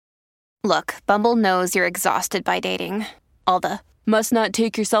Look, Bumble knows you're exhausted by dating. All the must not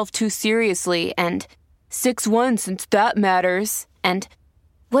take yourself too seriously and 6'1" since that matters. And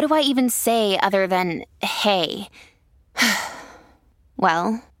what do I even say other than hey?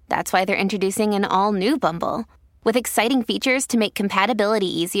 Well, that's why they're introducing an all-new Bumble with exciting features to make compatibility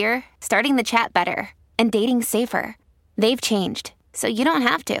easier, starting the chat better, and dating safer. They've changed, so you don't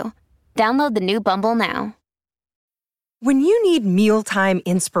have to. Download the new Bumble now. When you need mealtime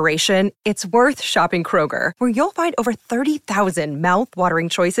inspiration, it's worth shopping Kroger, where you'll find over 30,000 mouth-watering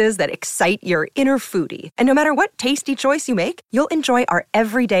choices that excite your inner foodie. And no matter what tasty choice you make, you'll enjoy our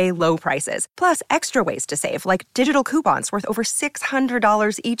everyday low prices, plus extra ways to save, like digital coupons worth over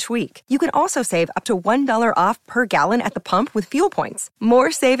 $600 each week. You can also save up to $1 off per gallon at the pump with fuel points.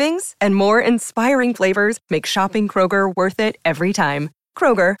 More savings and more inspiring flavors make shopping Kroger worth it every time.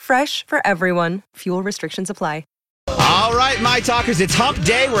 Kroger, fresh for everyone. Fuel restrictions apply. All right, my talkers, it's hump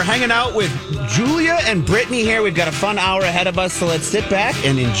day. We're hanging out with Julia and Brittany here. We've got a fun hour ahead of us, so let's sit back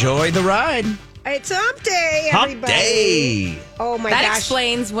and enjoy the ride. It's hump day, everybody. Hump day. Oh, my that gosh.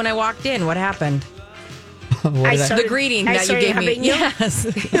 explains when I walked in what happened. The greeting that you gave me. Yes.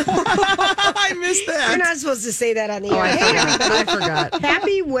 I missed that. You're not supposed to say that on the air. I forgot.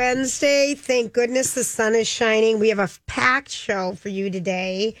 Happy Wednesday. Thank goodness the sun is shining. We have a packed show for you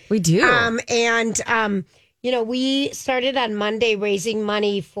today. We do. We started on Monday raising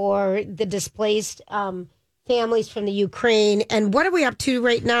money for the displaced families from the Ukraine. And what are we up to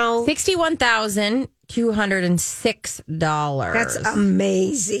right now? $61,206. That's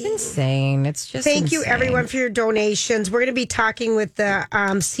amazing. It's insane. It's just Thank you, insane. everyone, for your donations. We're going to be talking with the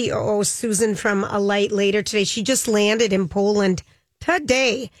COO, Susan, from Alight later today. She just landed in Poland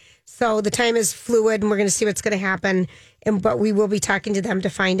today. So the time is fluid, and we're going to see what's going to happen. But we will be talking to them to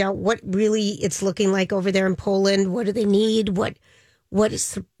find out what really it's looking like over there in Poland. What do they need? What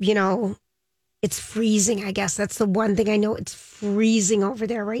is, it's freezing, I guess. That's the one thing I know. It's freezing over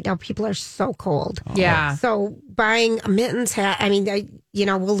there right now. People are so cold. Yeah. So buying a mittens hat,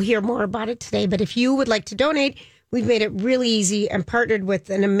 we'll hear more about it today. But if you would like to donate, we've made it really easy and partnered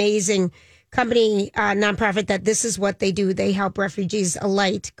with an amazing company, nonprofit, that this is what they do. They help refugees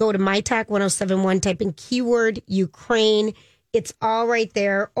Alight. Go to MyTalk1071, type in keyword Ukraine. It's all right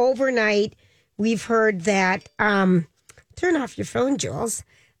there. Overnight, we've heard that, turn off your phone, Jules.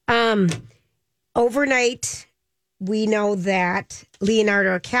 Overnight, we know that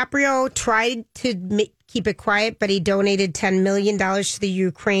Leonardo DiCaprio tried to keep it quiet, but he donated $10 million to the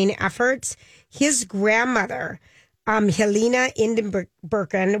Ukraine efforts. His grandmother, Helena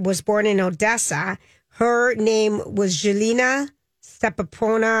Indenburgen, was born in Odessa. Her name was Jelena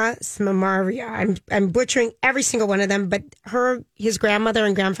Stepapona Smamaria. I'm butchering every single one of them, but his grandmother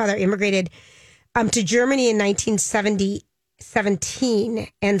and grandfather immigrated to Germany in 1917,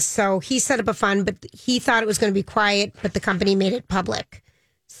 and so he set up a fund, but he thought it was going to be quiet, but the company made it public.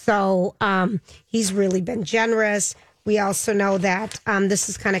 So he's really been generous. We also know that this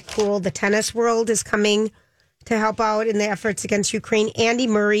is kind of cool. The tennis world is coming to help out in the efforts against Ukraine. Andy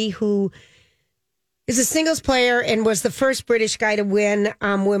Murray, who is a singles player and was the first British guy to win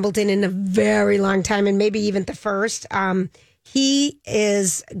Wimbledon in a very long time, and maybe even the first. He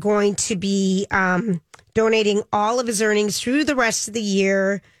is going to be donating all of his earnings through the rest of the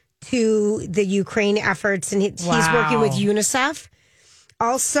year to the Ukraine efforts, and he's working with UNICEF.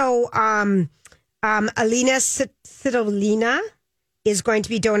 Also, Alina Svitolina is going to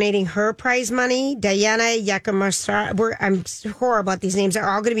be donating her prize money. Diana Yakimasar, I'm horrible at these names, are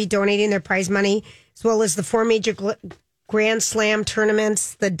all going to be donating their prize money, as well as the four major Grand Slam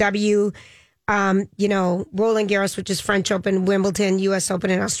tournaments, the Roland Garros, which is French Open, Wimbledon, U.S.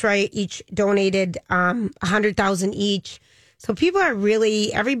 Open, and Australia, each donated $100,000 each. So people are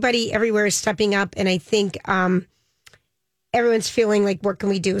really, everybody everywhere is stepping up, and I think everyone's feeling like, what can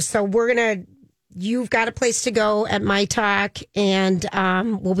we do? So you've got a place to go at My Talk, and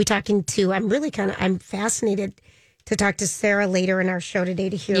we'll be talking to, I'm fascinated to talk to Sarah later in our show today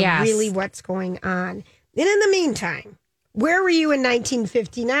to hear really what's going on. And in the meantime, where were you in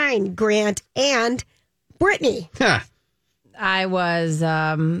 1959, Grant and Brittany? I was,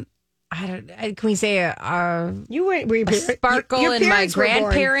 can we say you were a sparkle in my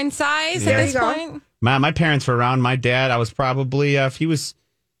grandparents' eyes at this point? My parents were around. My dad, I was probably, he was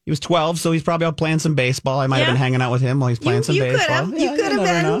 12, so he's probably out playing some baseball. I might have been hanging out with him while he's playing some baseball. You could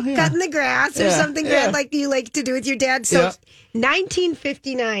have been cutting the grass or something like you like to do with your dad. So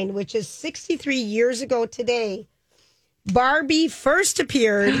 1959, which is 63 years ago today, Barbie first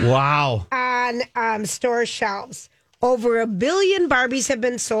appeared on store shelves. Over 1 billion Barbies have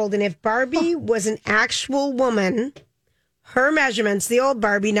been sold, and if Barbie was an actual woman, her measurements, the old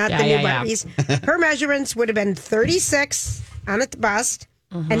Barbie, not the new Barbies, her measurements would have been 36 on the bust,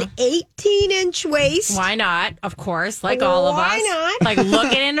 an 18-inch waist. Why not? Of course, like all of us. Why not? Like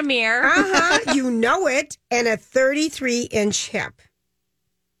looking in a mirror. You know it. And a 33-inch hip.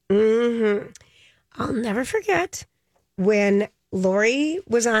 I'll never forget when Lori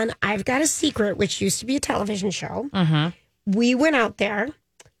was on I've Got a Secret, which used to be a television show. We went out there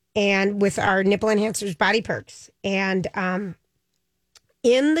and with our nipple enhancers, Body Perks, and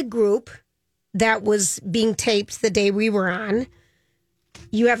in the group that was being taped the day we were on,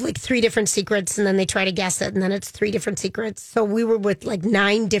 you have like 3 different secrets, and then they try to guess it, and then it's 3 different secrets. So we were with like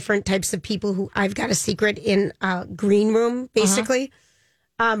 9 different types of people who I've Got a Secret in a green room, basically,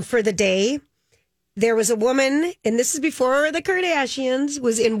 for the day. There was a woman, and this is before the Kardashians,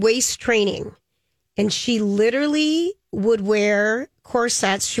 was in waist training, and she literally would wear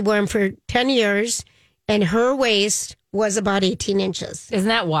corsets. She wore them for 10 years, and her waist was about 18 inches. Isn't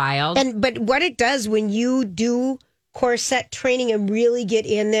that wild? But what it does when you do corset training and really get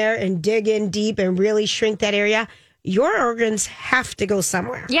in there and dig in deep and really shrink that area, your organs have to go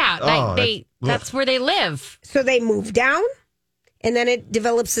somewhere. Yeah, that's where they live. So they move down, and then it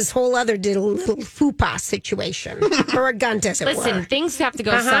develops this whole other little fupa situation, or a gunt, as it were. Listen, things have to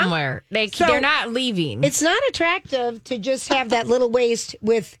go somewhere. They're not leaving. It's not attractive to just have that little waist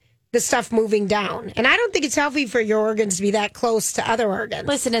with the stuff moving down. And I don't think it's healthy for your organs to be that close to other organs.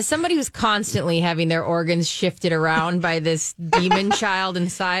 Listen, as somebody who's constantly having their organs shifted around by this demon child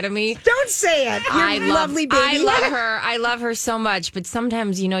inside of me. Don't say it. Lovely baby. I love her. I love her so much. But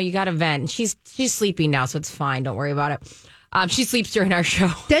sometimes, you got to vent. She's sleeping now, so it's fine. Don't worry about it. She sleeps during our show.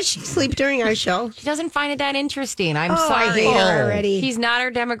 Does she sleep during our show? She doesn't find it that interesting. I'm sorry. I hate her already. She's not our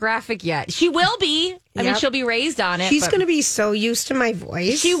demographic yet. She will be. I mean, she'll be raised on it. She's going to be so used to my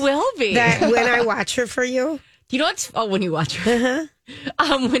voice. She will be. That when I watch her for you. You know what's... Oh, when you watch her.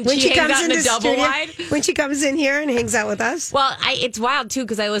 When she hangs comes out in the double studio, wide. When she comes in here and hangs out with us. Well, it's wild, too,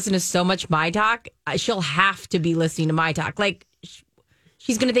 because I listen to so much My Talk. She'll have to be listening to My Talk. Like,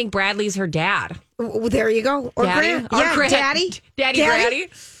 she's going to think Bradley's her dad. Well, there you go. Or Daddy? Daddy. Daddy.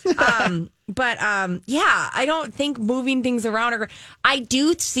 But I don't think moving things around. I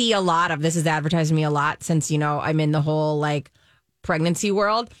do see a lot of this is advertising me a lot since, I'm in the whole like pregnancy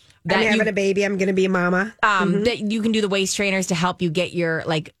world. I'm having a baby. I'm going to be a mama. That you can do the waist trainers to help you get your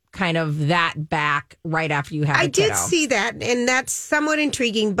like kind of that back right after you have a kiddo. I did see that, and that's somewhat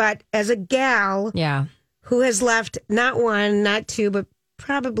intriguing. But as a gal who has left not 1, not 2, but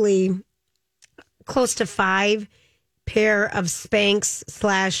probably close to 5 pair of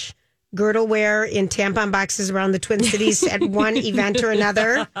Spanx / girdle wear in tampon boxes around the Twin Cities at one event or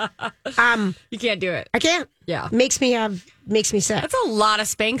another. You can't do it. I can't. Yeah. Makes me sick. That's a lot of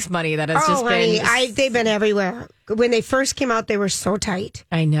Spanx money that has just been. They've been everywhere. When they first came out, they were so tight.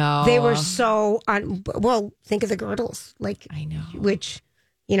 I know. They were so well, think of the girdles. Like I know. Which,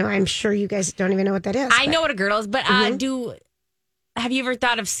 I'm sure you guys don't even know what that is. I know what a girdle is, but have you ever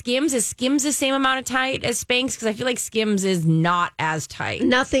thought of Skims? Is Skims the same amount of tight as Spanx? Because I feel like Skims is not as tight.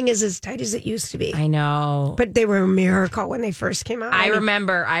 Nothing is as tight as it used to be. I know. But they were a miracle when they first came out. I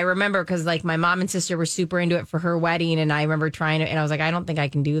remember because like my mom and sister were super into it for her wedding. And I remember trying it and I was like, I don't think I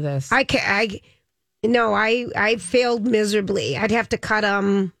can do this. I failed miserably. I'd have to cut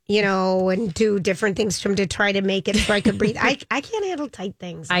them, and do different things to them to try to make it so I could breathe. I can't handle tight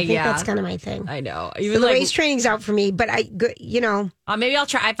things. I think that's kind of my thing. I know. Even so the waist training's out for me, but maybe I'll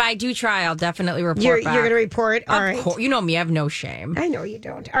try. If I do try, I'll definitely report back. You're going to report? All right. You know me. I have no shame. I know you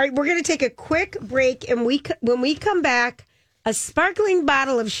don't. All right. We're going to take a quick break. And when we come back, a sparkling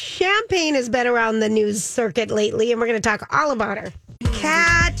bottle of champagne has been around the news circuit lately, and we're going to talk all about her.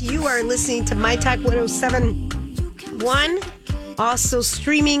 Kat, you are listening to My Talk 107.1, also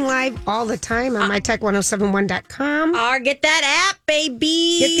streaming live all the time on MyTalk1071.com. Or get that app,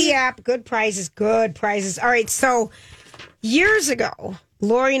 baby. Get the app. Good prizes. All right, so years ago,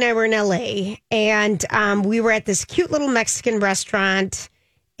 Lori and I were in LA, and we were at this cute little Mexican restaurant,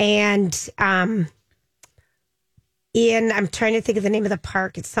 and I'm trying to think of the name of the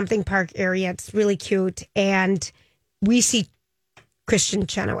park. It's something park area. It's really cute, and we see Kristen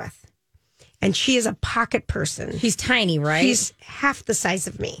Chenoweth, and she is a pocket person. She's tiny, right? She's half the size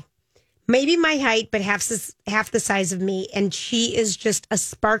of me, maybe my height, but half the size of me, and she is just a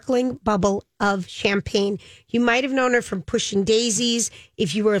sparkling bubble of champagne. You might have known her from Pushing Daisies.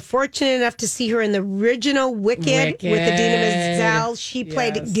 If you were fortunate enough to see her in the original Wicked. With Idina Menzel, she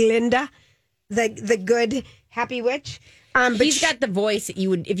played Glinda, the good happy witch. But she's got the voice that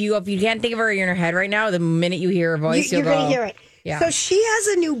you would if you can't think of her in her head right now. The minute you hear her voice, you're going to hear it. Yeah. So she has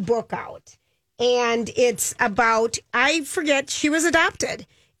a new book out, and it's about, I forget, she was adopted.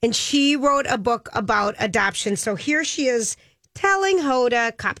 And she wrote a book about adoption. So here she is telling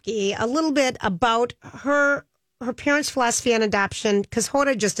Hoda Kotb a little bit about her parents' philosophy on adoption, because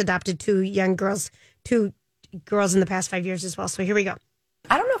Hoda just adopted two girls in the past 5 years as well. So here we go.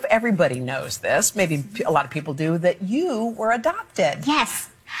 I don't know if everybody knows this. Maybe a lot of people do, that you were adopted. Yes.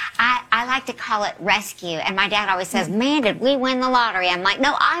 I like to call it rescue. And my dad always says, man, did we win the lottery? I'm like,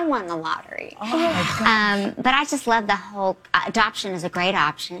 no, I won the lottery. Oh, my God. But I just love the whole adoption is a great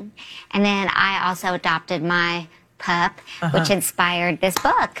option. And then I also adopted my pup, which inspired this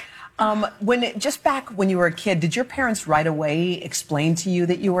book. Just back when you were a kid, did your parents right away explain to you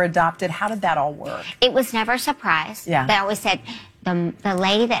that you were adopted? How did that all work? It was never a surprise. Yeah. They always said, the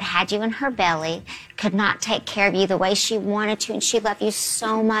lady that had you in her belly could not take care of you the way she wanted to, and she loved you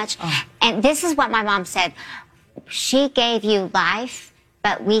so much. Oh. And this is what my mom said. She gave you life,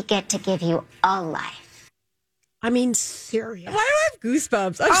 but we get to give you a life. I mean, serious. Why do I have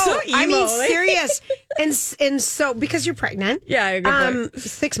goosebumps? I'm so emo. I mean, serious. and so, because you're pregnant. Yeah, good point.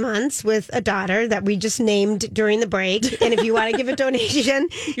 6 months with a daughter that we just named during the break. And if you want to give a donation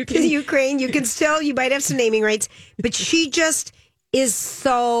to Ukraine, you can still, you might have some naming rights. But she just is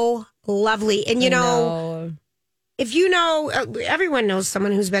so lovely. And, you know, if you know, everyone knows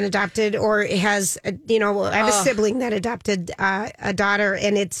someone who's been adopted or has, I have a sibling that adopted a daughter,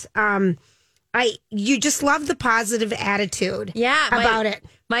 and it's, you just love the positive attitude about it.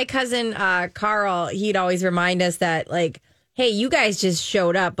 My cousin, Carl, he'd always remind us that, like, hey, you guys just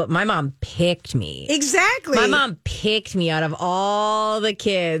showed up, but my mom picked me. Exactly. My mom picked me out of all the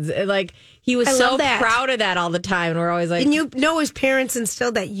kids. Like, he was so proud of that all the time. And we're always like... And you know his parents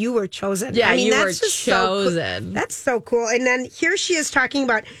instilled that you were chosen. Yeah, I mean, you that's were just chosen. So cool. That's so cool. And then here she is talking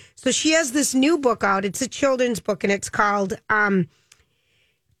about... So she has this new book out. It's a children's book, and it's called... What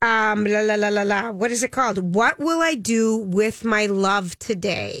is it called? What Will I Do With My Love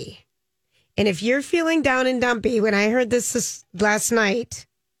Today? And if you're feeling down and dumpy, when I heard this last night,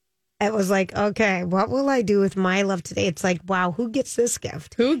 it was like, okay, what will I do with my love today? It's like, wow, who gets this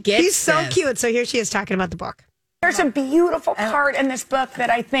gift? Who gets She's so this? cute. So here she is talking about the book. There's a beautiful part in this book that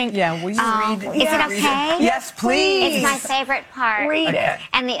I think... Yeah, will you read it? Is it okay? Yes, please. It's my favorite part. Read it.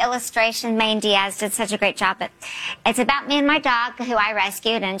 And the illustration, Maine Diaz did such a great job. But it's about me and my dog, who I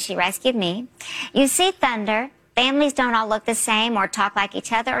rescued, and she rescued me. You see, Thunder, families don't all look the same or talk like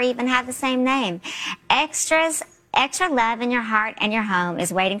each other or even have the same name. Extra love in your heart and your home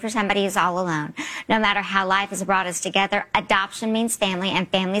is waiting for somebody who's all alone. No matter how life has brought us together, adoption means family, and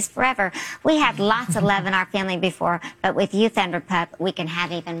family's forever. We had lots of love in our family before, but with you, Thunder Pup, we can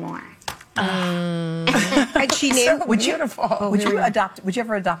have even more. And she named... Would you ever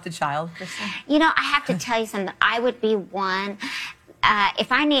adopt a child, Kristen? You know, I have to tell you something. I would be one...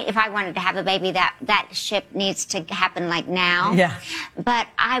 if I wanted to have a baby, that ship needs to happen like now. Yeah. But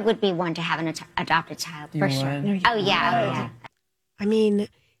I would be one to have an adopted child for sure. Oh yeah. I mean,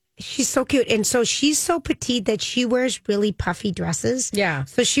 she's so cute. And so she's so petite that she wears really puffy dresses. Yeah.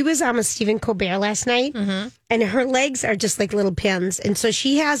 So she was on with Stephen Colbert last night, and her legs are just like little pins. And so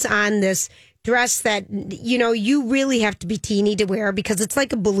she has on this dress that, you really have to be teeny to wear, because it's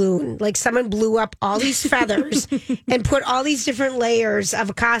like a balloon. Like someone blew up all these feathers and put all these different layers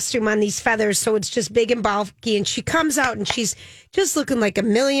of a costume on these feathers. So it's just big and bulky. And she comes out and she's just looking like $1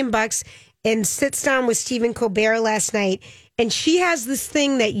 million and sits down with Stephen Colbert last night. And she has this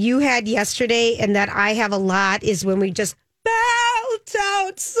thing that you had yesterday and that I have a lot, is when we just belt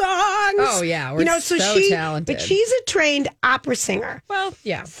out songs. Oh, yeah. We're so talented. But she's a trained opera singer. Well,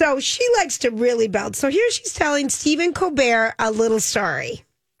 yeah. So she likes to really belt. So here she's telling Stephen Colbert a little story.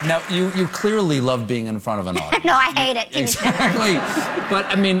 Now, you clearly love being in front of an audience. No, I hate it. Exactly. But,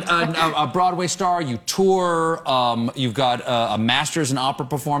 I mean, a Broadway star, you tour, you've got a master's in opera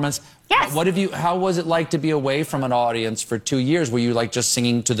performance. Yes. How was it like to be away from an audience for 2 years? Were you, like, just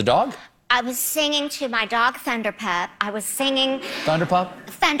singing to the dog? I was singing to my dog, Thunder Pup. I was singing... Thunder Pup?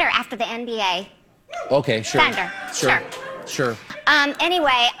 Thunder after the NBA. Okay, sure. Thunder. Sure.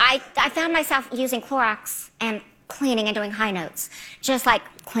 Anyway, I found myself using Clorox and cleaning and doing high notes. Just like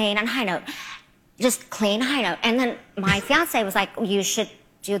clean and high note. Just clean, high note. And then my fiance was like, you should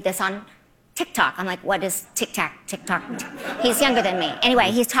do this on TikTok. I'm like, what is TikTok? He's younger than me.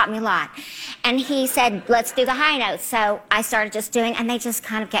 Anyway, he's taught me a lot. And he said, let's do the high notes. So I started just doing, and they just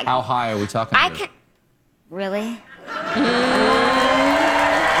kind of kept... How high are we talking about? Really? Really? Is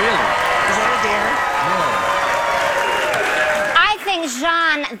that a dare? I think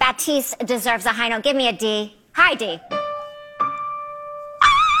Jean-Baptiste deserves a high note. Give me a D. Hi, D.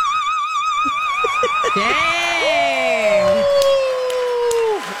 Dang.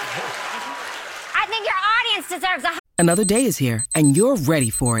 Another day is here, and you're ready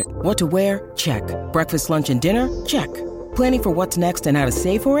for it. What to wear? Check. Breakfast, lunch, and dinner? Check. Planning for what's next and how to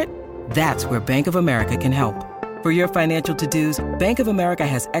save for it? That's where Bank of America can help. For your financial to-dos, Bank of America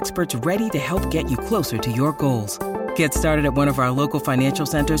has experts ready to help get you closer to your goals. Get started at one of our local financial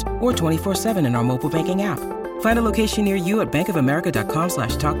centers or 24/7 in our mobile banking app. Find a location near you at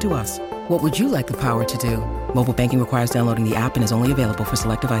bankofamerica.com/talktous. What would you like the power to do? Mobile banking requires downloading the app and is only available for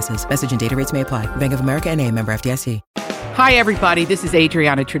select devices. Message and data rates may apply. Bank of America N.A., member FDIC. Hi, everybody. This is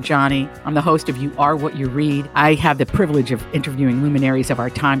Adriana Trajani. I'm the host of You Are What You Read. I have the privilege of interviewing luminaries of our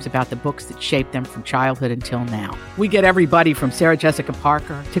times about the books that shaped them from childhood until now. We get everybody from Sarah Jessica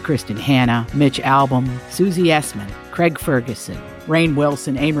Parker to Kristen Hanna, Mitch Albom, Susie Essman, Craig Ferguson, Rainn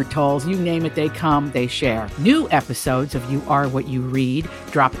Wilson, Amor Tolls, you name it, they come, they share. New episodes of You Are What You Read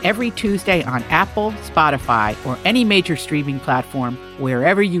drop every Tuesday on Apple, Spotify, or any major streaming platform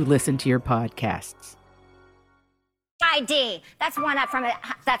wherever you listen to your podcasts. ID. That's one up from a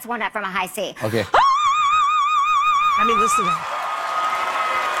high C. Okay. I mean, listen.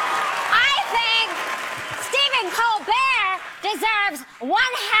 I think Stephen Colbert deserves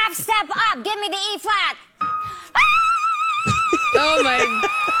 1/2 step up. Give me the E flat. Oh my.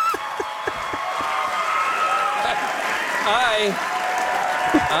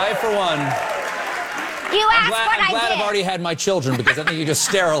 I for one. You asked what I'm glad I did. I've already had my children because I think you just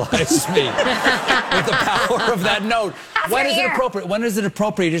sterilized me with the power of that note. When is it appropriate? When is it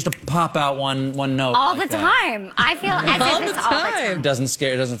appropriate just to pop out one note? All like the that? time. I feel as if it's all the time. It doesn't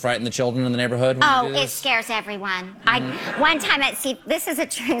scare. It doesn't frighten the children in the neighborhood. When you do Oh, this? it scares everyone. One time at this is a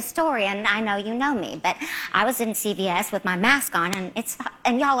true story, and I know you know me, but I was in CVS with my mask on,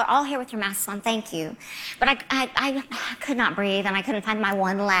 and y'all are all here with your masks on. Thank you, but I could not breathe, and I couldn't find my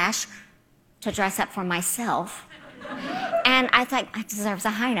one lash to dress up for myself, and I thought I deserves a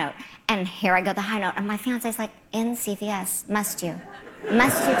high note, and here I go the high note, and my fiance's like, in CVS, must you do it?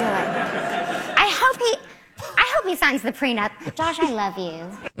 I hope he signs the prenup. Josh, I love you.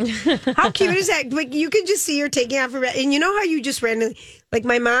 How cute is that? Like, you can just see her taking off her, and you know how you just randomly, like,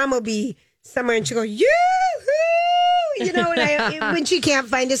 my mom will be somewhere and she'll go, yoo-hoo, you know, and when she can't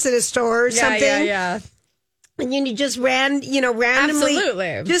find us at a store or something. Yeah. And you just randomly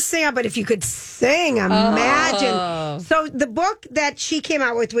Absolutely. just sing. But if you could sing, imagine. So the book that she came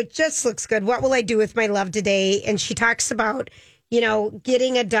out with, which just looks good, What Will I Do With My Love Today? And she talks about,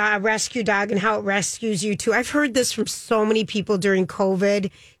 getting a rescue dog and how it rescues you too. I've heard this from so many people during COVID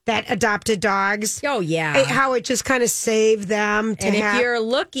that adopted dogs. Oh, yeah. How it just kind of saved them. If you're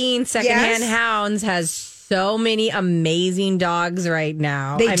looking, Secondhand Hounds has so many amazing dogs right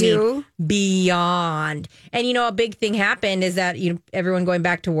now. They do. Mean, beyond. And a big thing happened is that everyone going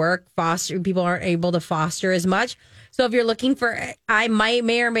back to work, people aren't able to foster as much. So if you're looking I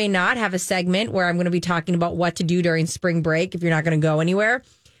may or may not have a segment where I'm going to be talking about what to do during spring break if you're not going to go anywhere.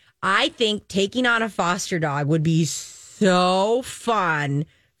 I think taking on a foster dog would be so fun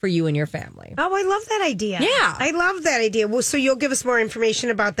for you and your family. Oh, I love that idea. Yeah. I love that idea. Well, so you'll give us more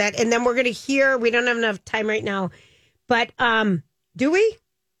information about that. And then we're going to hear, we don't have enough time right now, but do we?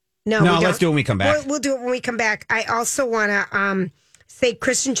 No, we don't. Let's do it when we come back. We'll do it when we come back. I also want to say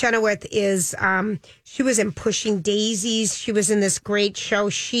Kristen Chenoweth is, she was in Pushing Daisies. She was in this great show.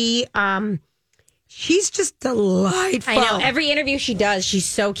 She's just delightful. I know. Every interview she does, she's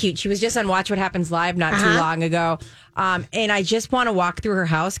so cute. She was just on Watch What Happens Live not too long ago. And I just want to walk through her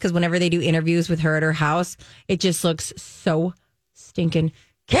house because whenever they do interviews with her at her house, it just looks so stinking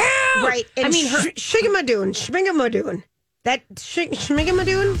cute. Right. And Shmigamadun. That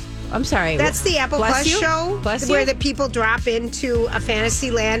Shmigamadun? I'm sorry. That's the Apple Plus show where the people drop into a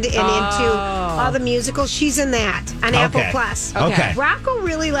fantasy land and into all the musicals. She's in that on Apple Plus. Okay. Rocco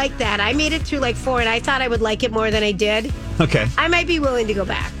really liked that. I made it through like 4, and I thought I would like it more than I did. Okay. I might be willing to go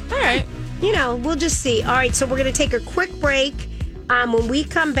back. All right. We'll just see. All right, so we're going to take a quick break. When we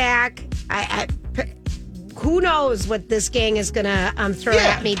come back, who knows what this gang is going to throw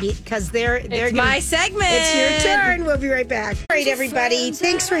at me because they're my segment. It's your turn. We'll be right back. All right, everybody.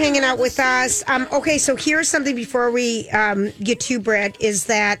 Thanks for hanging out with us. Okay, so here's something before we get to Brett is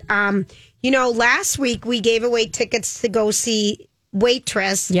that, last week we gave away tickets to go see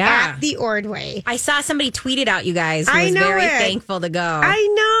Waitress at the Ordway. I saw somebody tweet it out, you guys. Who was very thankful to go. I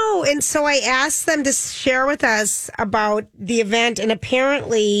know. And so I asked them to share with us about the event. And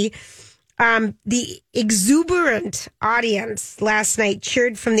apparently, the exuberant audience last night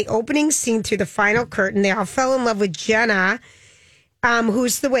cheered from the opening scene through the final curtain. They all fell in love with Jenna,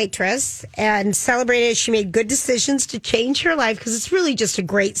 who's the waitress, and celebrated. She made good decisions to change her life because it's really just a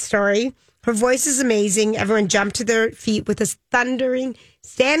great story. Her voice is amazing. Everyone jumped to their feet with this thundering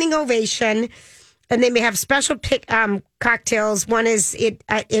standing ovation. and they may have special cocktails. One is it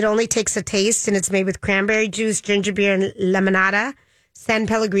only takes a taste, and it's made with cranberry juice, ginger beer, and limonada, San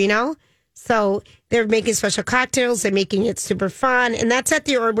Pellegrino. So they're making special cocktails. They're making it super fun, and that's at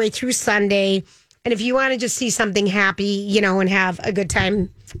the Ordway through Sunday. And if you want to just see something happy, and have a good time,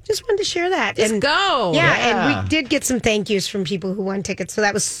 just wanted to share that. Just go. Yeah, and we did get some thank yous from people who won tickets, so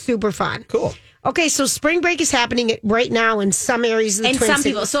that was super fun. Cool. Okay, so spring break is happening right now in some areas of the Twin Cities.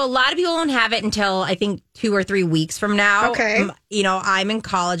 People. So a lot of people won't have it until I think 2 or 3 weeks from now. Okay. I'm in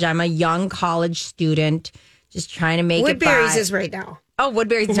college. I'm a young college student, just trying to make Woodbury's it by. is right now. Oh,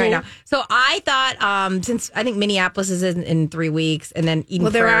 Woodbury's is right now. So I thought, since I think Minneapolis is in 3 weeks, and then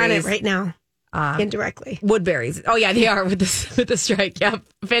Eden they're Prairie on it right now. Indirectly. Woodbury's. Oh yeah, they are with the strike. Yeah,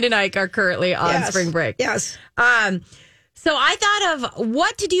 Finn and Ike are currently on spring break. Yes. So I thought of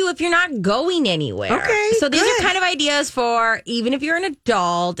what to do if you're not going anywhere. Okay. So these are kind of ideas for even if you're an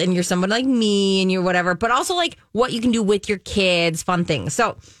adult and you're someone like me and you're whatever, but also like what you can do with your kids, fun things.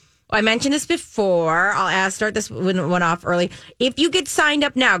 So I mentioned this before. I'll start this one off early. If you get signed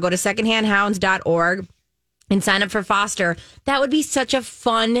up now, go to secondhandhounds.org and sign up for foster. That would be such a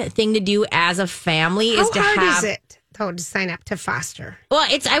fun thing to do as a family. How hard is it, though, to sign up to foster? Well,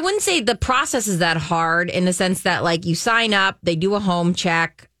 I wouldn't say the process is that hard in the sense that, like, you sign up, they do a home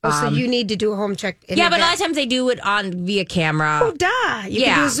check. So you need to do a home check. But a lot of times they do it via camera. Oh, duh. You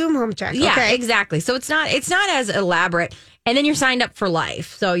can do a Zoom home check. Yeah, okay. exactly. So it's not as elaborate. And then you're signed up for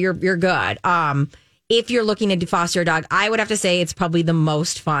life. So you're good. If you're looking to foster a dog, I would have to say it's probably the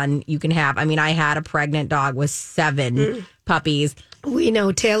most fun you can have. I mean, I had a pregnant dog with 7 puppies. We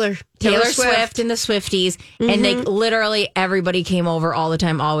know Taylor Swift and the Swifties. And they literally, everybody came over all the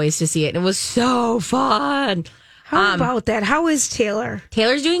time, always to see it. And it was so fun. How about that? How is Taylor?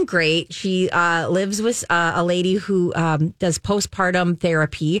 Taylor's doing great. She lives with a lady who does postpartum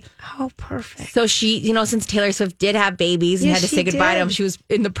therapy. Oh, perfect. So she, since Taylor Swift did have babies and had to say goodbye to them, she was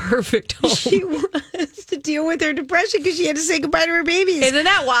in the perfect home. She was to deal with her depression because she had to say goodbye to her babies. Isn't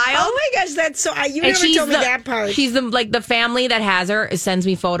that wild? Oh my gosh, that's so. You never told me that part. She's the family that has her sends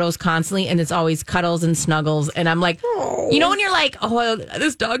me photos constantly, and it's always cuddles and snuggles. And I'm like, when you're like, oh,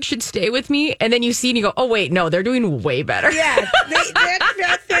 this dog should stay with me, and then you see and you go, oh wait, no, they're doing way better. Yeah,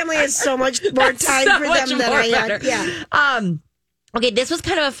 that family has so much more time for them than I had. Yeah. Okay, this was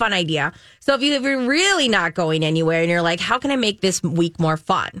kind of a fun idea. So if you're really not going anywhere and you're like, how can I make this week more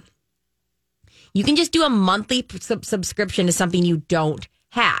fun? You can just do a monthly subscription to something you don't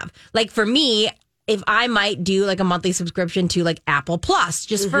have. Like for me, if I might do like a monthly subscription to like Apple Plus,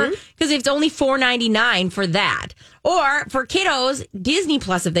 just because it's only $4.99 for that. Or for kiddos, Disney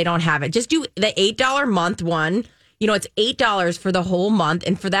Plus if they don't have it. Just do the $8 month one. It's $8 for the whole month.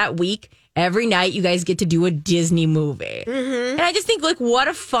 And for that week, every night you guys get to do a Disney movie. And I just think, like, what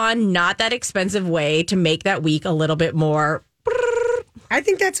a fun, not that expensive way to make that week a little bit more. I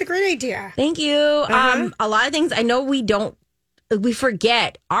think that's a great idea. Thank you. A lot of things I know we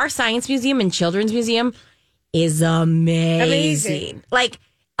forget. Our Science Museum and Children's Museum is amazing. Like,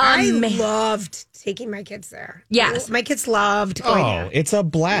 I loved taking my kids there. Yes. My kids loved going there. It's a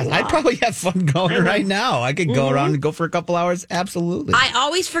blast. I'd probably have fun going right now. I could go around and go for a couple hours. Absolutely. I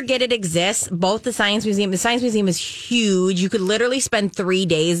always forget it exists. Both the Science Museum is huge. You could literally spend 3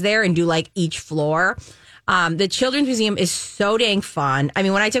 days there and do like each floor. The Children's Museum is so dang fun. I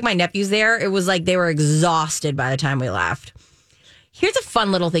mean, when I took my nephews there, it was like they were exhausted by the time we left. Here's a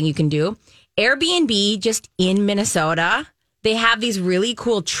fun little thing you can do. Airbnb just in Minnesota. They have these really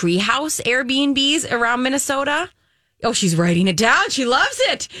cool treehouse Airbnbs around Minnesota. Oh, she's writing it down. She loves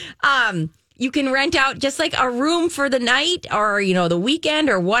it. You can rent out just like a room for the night or, the weekend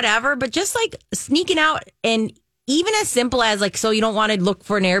or whatever, but just like sneaking out and even as simple as like, so you don't want to look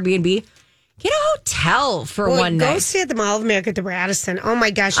for an Airbnb, get a hotel for one night. Go stay at the Mall of America at the Radisson. Oh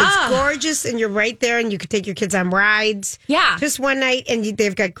my gosh, it's gorgeous, and you're right there, and you can take your kids on rides. Yeah, just one night, and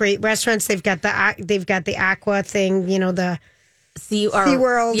they've got great restaurants. They've got the aqua thing, the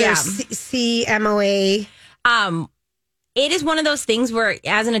SeaWorld or CMOA. It is one of those things where,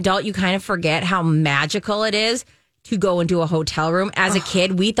 as an adult, you kind of forget how magical it is to go into a hotel room. As a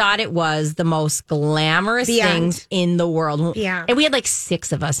kid, we thought it was the most glamorous things in the world. Yeah. And we had like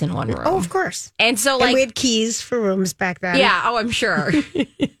 6 of us in one room. Oh, of course. And so and we had keys for rooms back then. Yeah. Oh, I'm sure.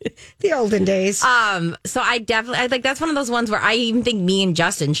 The olden days. So I like, that's one of those ones where I even think me and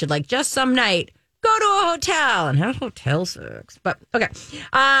Justin should like just some night go to a hotel and have hotel sex. But okay.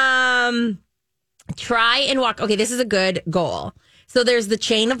 Try and walk. Okay. This is a good goal. So there's the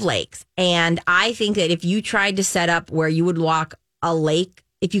chain of lakes. And I think that if you tried to set up where you would walk a lake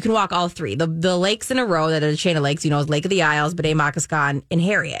if you can walk all three. The lakes in a row that are the chain of lakes, is Lake of the Isles, Baie-Makaskan, and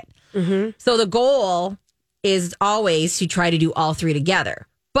Harriet. Mm-hmm. So the goal is always to try to do all three together.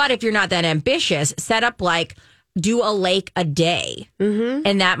 But if you're not that ambitious, set up do a lake a day. Mm-hmm.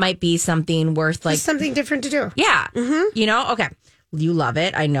 And that might be something worth just something different to do. Yeah. Mm-hmm. Okay. You love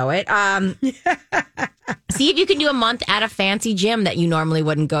it. I know it. See if you can do a month at a fancy gym that you normally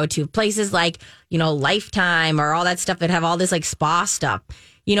wouldn't go to. Places like, Lifetime or all that stuff that have all this spa stuff.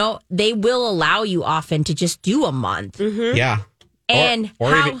 They will allow you often to just do a month. Mm-hmm. Yeah. And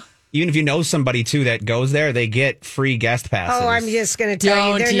even if you know somebody too that goes there, they get free guest passes. Oh, I'm just going to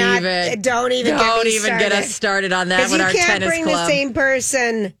tell you, don't even get us started on that with our tennis club. You can't bring the same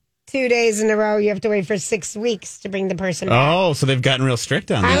person 2 days in a row. You have to wait for 6 weeks to bring the person back. Oh, so they've gotten real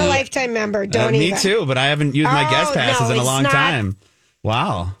strict on that. I'm a Lifetime member. Don't even. Me too, but I haven't used my guest passes in a long time.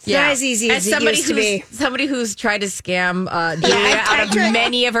 Wow. It's not as easy as it used to be. Somebody who's tried to scam Julia out of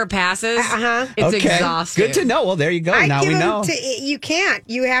many of her passes. It's exhausting. Good to know. Well, there you go. Now we know. You can't.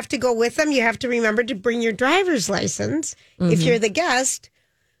 You have to go with them. You have to remember to bring your driver's license if you're the guest.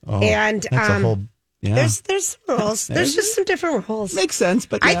 And that's a whole... Yeah. There's rules. There's just some different rules. Makes sense,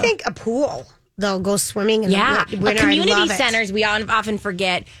 but I think a pool. They'll go swimming in the winter. Community centers, we often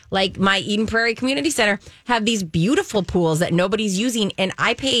forget, like my Eden Prairie Community Center, have these beautiful pools that nobody's using. And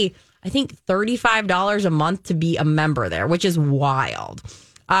I pay, I think, $35 a month to be a member there, which is wild.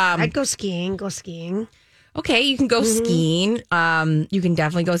 I'd go skiing. Okay, you can go skiing. You can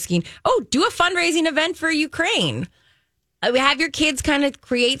definitely go skiing. Oh, do a fundraising event for Ukraine. Have your kids kind of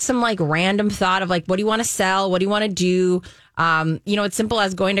create some random thought of what do you want to sell? What do you want to do? It's simple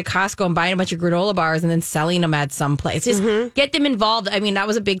as going to Costco and buying a bunch of granola bars and then selling them at some place. Just get them involved. I mean, that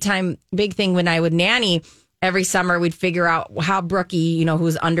was a big thing when I would nanny. Every summer we'd figure out how Brookie,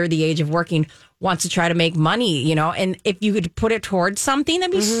 who's under the age of working, wants to try to make money, and if you could put it towards something,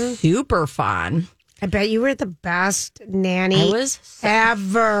 that'd be super fun. I bet you were the best nanny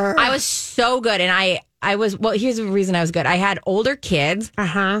ever. I was so good. And I was, well, here's the reason I was good. I had older kids.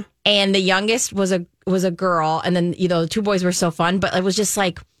 And the youngest was a girl. And then, the two boys were so fun. But it was just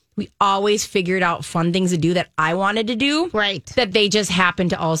we always figured out fun things to do that I wanted to do. Right. That they just happened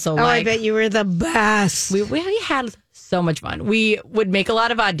to also like. Oh, I bet you were the best. We had so much fun. We would make a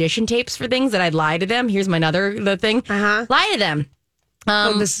lot of audition tapes for things that I'd lie to them. Here's the thing. Lie to them.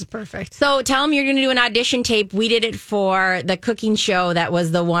 This is perfect. So tell them you're going to do an audition tape. We did it for the cooking show. That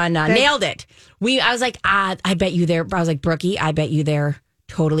was the one, Nailed It. I was like, I bet you there. I was like, Brookie, I bet you they're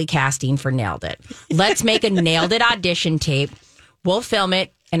totally casting for Nailed It. Let's make a Nailed It audition tape. We'll film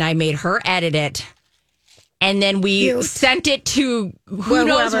it. And I made her edit it. And then we sent it to who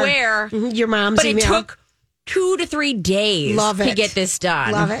knows where. Your mom's email. But it took 2 to 3 days to get this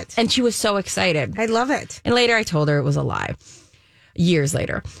done. Love it. And she was so excited. I love it. And later I told her it was a lie. Years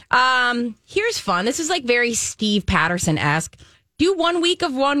later. Here's fun. This is very Steve Patterson-esque. Do 1 week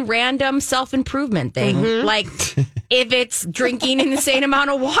of one random self-improvement thing. If it's drinking an insane amount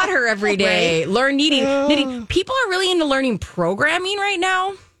of water every day, learn knitting. People are really into learning programming right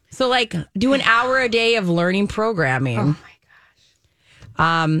now. So do an hour a day of learning programming. Oh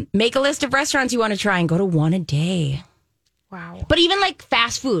my gosh. Make a list of restaurants you want to try and go to one a day. Wow. But even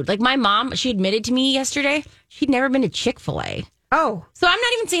fast food. My mom, she admitted to me yesterday, she'd never been to Chick-fil-A. Oh. So I'm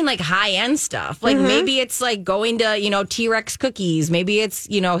not even saying high-end stuff. Maybe it's going to, T-Rex cookies. Maybe it's,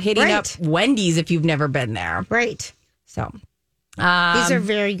 hitting up Wendy's if you've never been there. Right. So. These are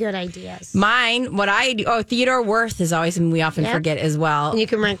very good ideas. Mine, what I do, Theodore Wirth is always something we often forget as well. And you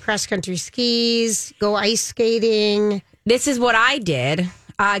can rent cross-country skis, go ice skating. This is what I did.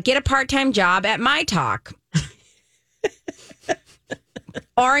 Get a part-time job at My Talk.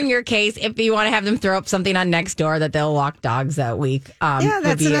 Or in your case, if you want to have them throw up something on Nextdoor that they'll walk dogs that week.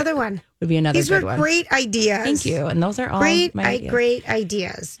 That's another one. Would be another good one. These were great ideas. Thank you. And those are all great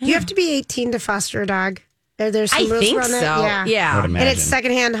ideas. Do you have to be 18 to foster a dog? There's some rules around that? So. Yeah. And it's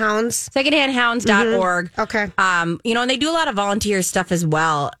Secondhand Hounds. Secondhandhounds.org. Okay. And they do a lot of volunteer stuff as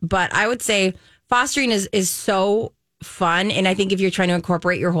well. But I would say fostering is so fun. And I think if you're trying to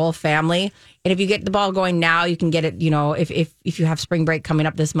incorporate your whole family, and if you get the ball going now, you can get it, if you have spring break coming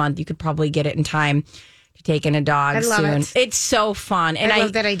up this month, you could probably get it in time to take in a dog soon. It. It's so fun. And I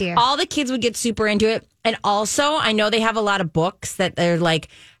love that idea. All the kids would get super into it. And also, I know they have a lot of books that they're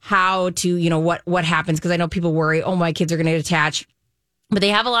how to, what happens. Because I know people worry, oh, my kids are going to get attached. But they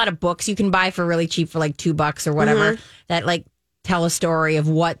have a lot of books you can buy for really cheap for $2 or whatever that tell a story of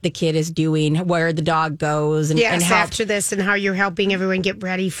what the kid is doing, where the dog goes, and how after this, and how you're helping everyone get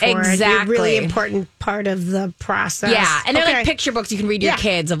ready for it. Exactly. You're a really important part of the process. Yeah, and they're picture books you can read to your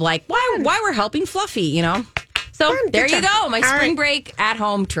kids of why we're helping Fluffy, So So there you go. My spring break at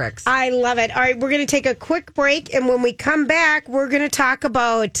home tricks. I love it. All right, we're going to take a quick break. And when we come back, we're going to talk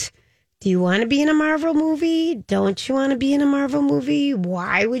about, do you want to be in a Marvel movie? Don't you want to be in a Marvel movie?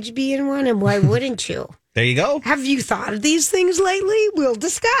 Why would you be in one? And why wouldn't you? There you go. Have you thought of these things lately? We'll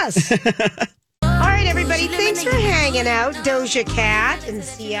discuss. All right, everybody. Thanks for hanging out. Doja Cat and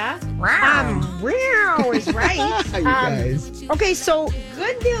Sia. Wow is right. You guys. Okay, so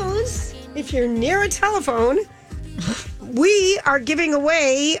good news. If you're near a telephone, we are giving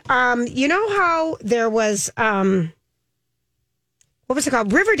away, you know how there was, what was it called?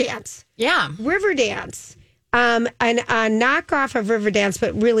 Riverdance. Yeah. Riverdance. A knockoff of Riverdance,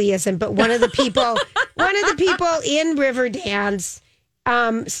 but really isn't. But one of the people in Riverdance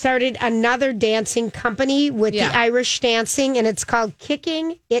started another dancing company with the Irish dancing, and it's called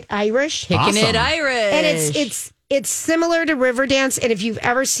Kicking It Irish. Kicking It Irish. And it's similar to Riverdance, and if you've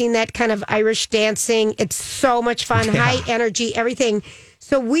ever seen that kind of Irish dancing, it's so much fun, high energy, everything.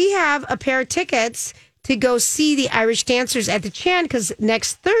 So we have a pair of tickets to go see the Irish dancers at the Chan, because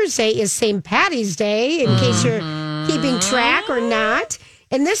next Thursday is St. Paddy's Day, in case you're keeping track or not.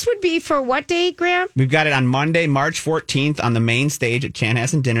 And this would be for what day, Graham? We've got it on Monday, March 14th on the main stage at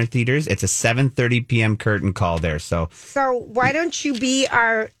Chanhassen Dinner Theaters. It's a 7:30 p.m. curtain call there. So why don't you be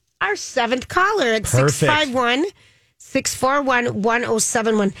our seventh caller at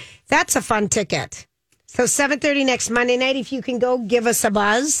 651-641-1071. That's a fun ticket. So 7:30 next Monday night, if you can go, give us a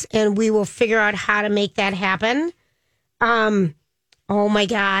buzz, and we will figure out how to make that happen. Oh my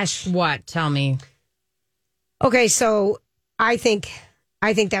gosh. What? Tell me. Okay, so I think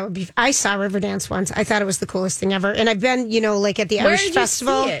that would be. I saw Riverdance once. I thought it was the coolest thing ever. And I've been, like at the Irish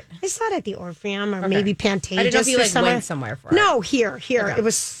Festival. See it? I saw it at the Orpheum or maybe Pantages. I didn't know if you went somewhere for it. No, here. Okay. It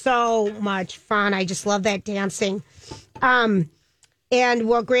was so much fun. I just love that dancing. And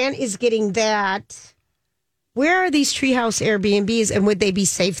while Grant is getting that, where are these treehouse Airbnbs, and would they be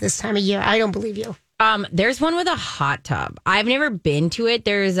safe this time of year? I don't believe you. There's one with a hot tub. I've never been to it.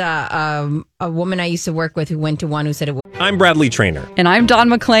 There's a woman I used to work with who went to one who said it. I'm Bradley Trainer. And I'm Don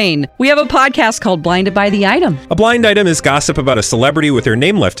McClain. We have a podcast called Blinded by the Item. A blind item is gossip about a celebrity with their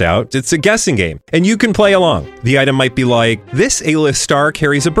name left out. It's a guessing game, and you can play along. The item might be like, this A-list star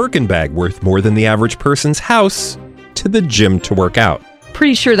carries a Birkin bag worth more than the average person's house to the gym to work out.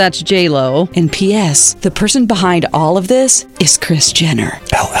 Pretty sure that's J-Lo. And P.S. the person behind all of this is Kris Jenner,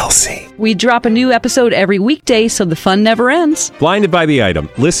 LLC. We drop a new episode every weekday so the fun never ends. Blinded by the Item.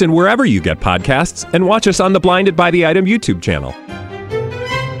 Listen wherever you get podcasts, and watch us on the Blinded by the Item YouTube channel.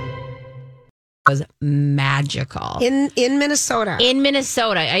 Was magical in Minnesota. In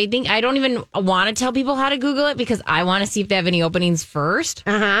Minnesota, I think I don't even want to tell people how to Google it because I want to see if they have any openings first.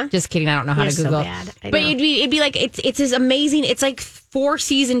 Just kidding, I don't know how to Google. So bad. But it'd be like it's this amazing. It's like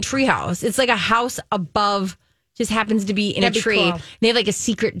 4-season treehouse. It's like a house above. Just happens to be in a tree. Cool. They have like a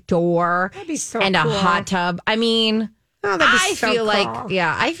secret door. That'd be so and cool. a hot tub. I mean. I feel like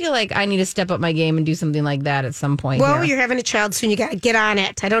I need to step up my game and do something like that at some point. Well, you're having a child soon. You got to get on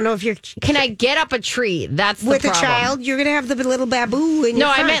it. I don't know if you're. Can I get up a tree? That's the with problem. a child. You're gonna have the little baboo. In your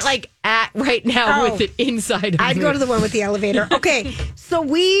I front. meant like at right now with it inside. I'd go to the one with the elevator. Okay, so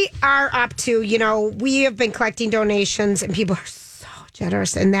we are up to. We have been collecting donations, and people are so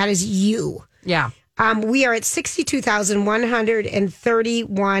generous, and that is you. Yeah. We are at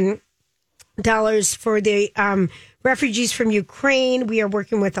 $62,131 for the refugees from Ukraine. We are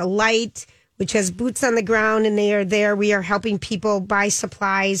working with Alight, which has boots on the ground, and they are there. We are helping people buy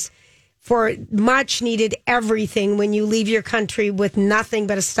supplies for much needed everything when you leave your country with nothing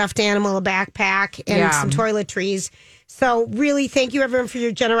but a stuffed animal, a backpack, and some toiletries. So really, thank you everyone for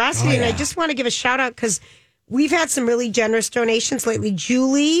your generosity. And I just want to give a shout out because we've had some really generous donations lately.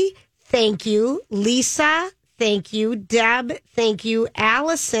 Julie, thank you. Lisa, thank you. Deb, thank you.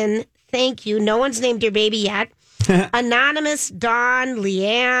 Allison, thank you. No one's named your baby yet. Anonymous, Dawn,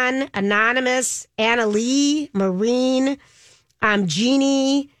 Leanne, Anonymous, Anna Lee, Maureen,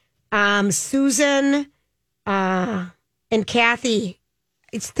 Jeannie, Susan, and Kathy.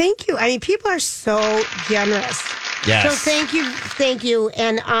 Thank you. I mean, people are so generous. Yes. So thank you.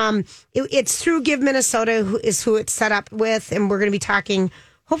 And it's through Give Minnesota who it's set up with, and we're going to be talking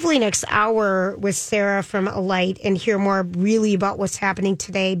hopefully next hour with Sarah from Alight and hear more really about what's happening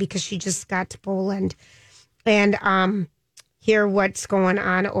today because she just got to Poland. And hear what's going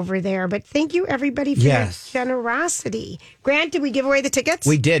on over there. But thank you, everybody, for your generosity. Grant, did we give away the tickets?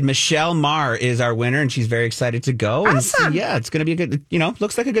 We did. Michelle Marr is our winner, and she's very excited to go. Awesome. And it's going to be a good,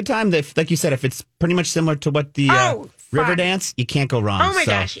 looks like a good time. Like you said, if it's pretty much similar to what the Riverdance, you can't go wrong. Oh, my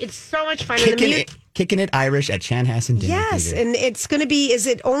gosh. It's so much fun. Kicking It Irish at Chanhassen Dinner Yes, Theater. and it's going to be. Is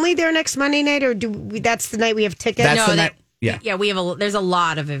it only there next Monday night, or that's the night we have tickets? That's the night. Yeah. Yeah, there's a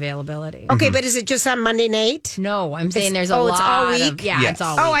lot of availability. Okay, but is it just on Monday night? No, I'm saying there's a lot. It's all week? Yes. It's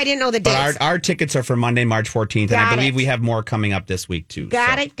all week. Oh, I didn't know the dates. But our tickets are for Monday, March 14th, and Got I believe it. we have more coming up this week too.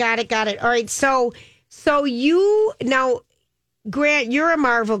 Got it. All right, so you now, Grant, you're a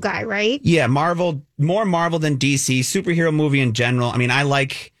Marvel guy, right? Yeah, Marvel, more Marvel than DC. Superhero movie in general. I mean, I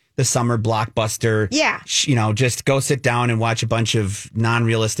like the summer blockbuster. Yeah. Just go sit down and watch a bunch of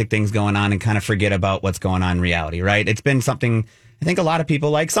non-realistic things going on and kind of forget about what's going on in reality, right? It's been something I think a lot of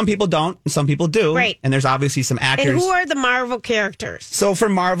people like. Some people don't, some people do. Right. And there's obviously some actors. And who are the Marvel characters? So for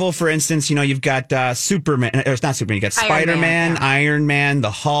Marvel, for instance, you've got Superman. Or it's not Superman. You got Spider-Man, Iron Man,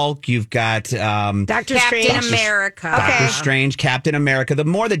 the Hulk. You've got Doctor Strange. Captain America. Doctor Strange, Captain America. The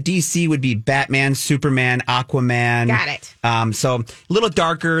more the DC would be Batman, Superman, Aquaman. Got it. So a little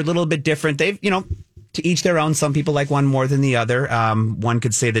darker, a little bit different. They've, to each their own. Some people like one more than the other. One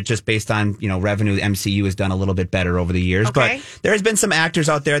could say that just based on, revenue, the MCU has done a little bit better over the years. Okay. But there has been some actors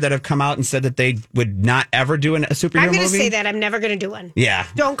out there that have come out and said that they would not ever do a superhero movie. I'm going to say that. I'm never going to do one. Yeah.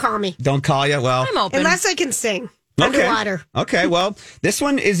 Don't call me. Don't call you? Well, I'm open. Unless I can sing. Underwater. Okay. Well, this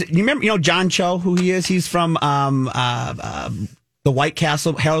one is, you remember, John Cho, who he is? He's from the White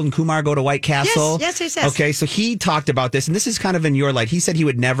Castle. Harold and Kumar Go to White Castle. Yes. Okay, so he talked about this, and this is kind of in your light. He said he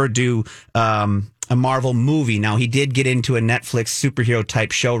would never do a Marvel movie. Now, he did get into a Netflix superhero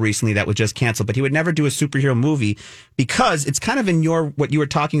type show recently that was just canceled, but he would never do a superhero movie because it's kind of in what you were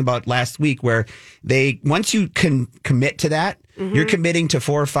talking about last week, where once you can commit to that, you're committing to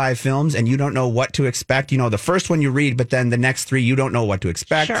 4 or 5 films and you don't know what to expect. The first one you read, but then the next 3, you don't know what to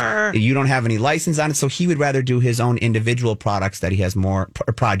expect. Sure. You don't have any license on it. So he would rather do his own individual projects that he has more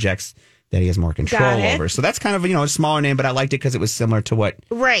control over. So that's kind of, a smaller name, but I liked it because it was similar to what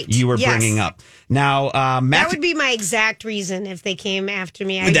you were bringing up. Now, that would be my exact reason if they came after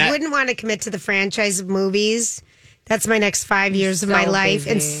me. I wouldn't want to commit to the franchise of movies. That's my next 5 years of my life,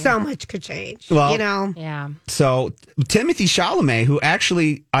 and so much could change. Well, Yeah. So Timothée Chalamet, who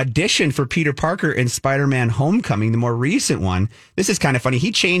actually auditioned for Peter Parker in Spider-Man Homecoming, the more recent one, this is kind of funny.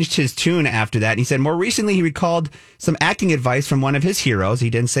 He changed his tune after that, and he said more recently he recalled some acting advice from one of his heroes. He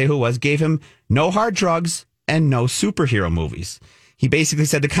didn't say who it was. Gave him no hard drugs and no superhero movies. He basically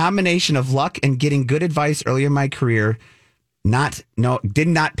said the combination of luck and getting good advice early in my career did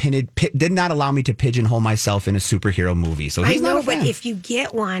not allow me to pigeonhole myself in a superhero movie. So I know, but if you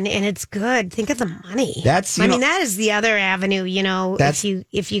get one and it's good, think of the money. that is the other avenue.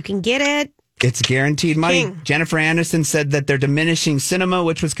 If you can get it, it's guaranteed money. Jennifer Aniston said that they're diminishing cinema,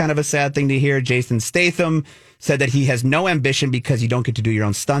 which was kind of a sad thing to hear. Jason Statham said that he has no ambition because you don't get to do your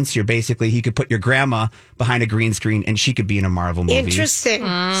own stunts. He could put your grandma behind a green screen and she could be in a Marvel movie. Interesting.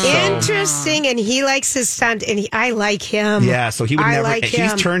 And he likes his stunt, and I like him. Yeah, so he would never.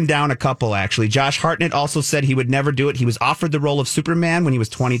 He's turned down a couple, actually. Josh Hartnett also said he would never do it. He was offered the role of Superman when he was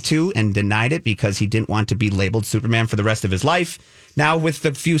 22 and denied it because he didn't want to be labeled Superman for the rest of his life. Now, with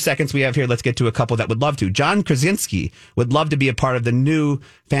the few seconds we have here, let's get to a couple that would love to. John Krasinski would love to be a part of the new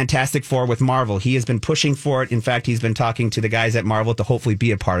Fantastic Four with Marvel. He has been pushing for it. In fact, he's been talking to the guys at Marvel to hopefully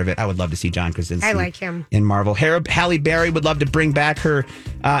be a part of it. I would love to see John Krasinski. I like him. In Marvel. Halle Berry would love to bring back her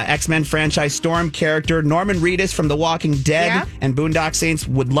X-Men franchise Storm character. Norman Reedus from The Walking Dead and Boondock Saints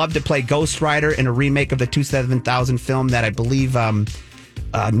would love to play Ghost Rider in a remake of the 2000 film that I believe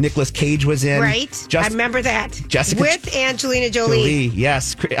Nicolas Cage was in. Right. I remember that. With Angelina Jolie.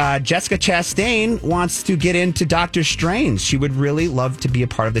 Yes. Jessica Chastain wants to get into Doctor Strange. She would really love to be a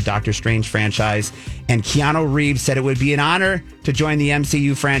part of the Doctor Strange franchise. And Keanu Reeves said it would be an honor to join the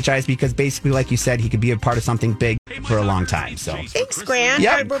MCU franchise because basically, like you said, he could be a part of something big for a long time. So thanks, Grant.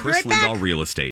 Yep. All right, we'll be right back. Real Estate.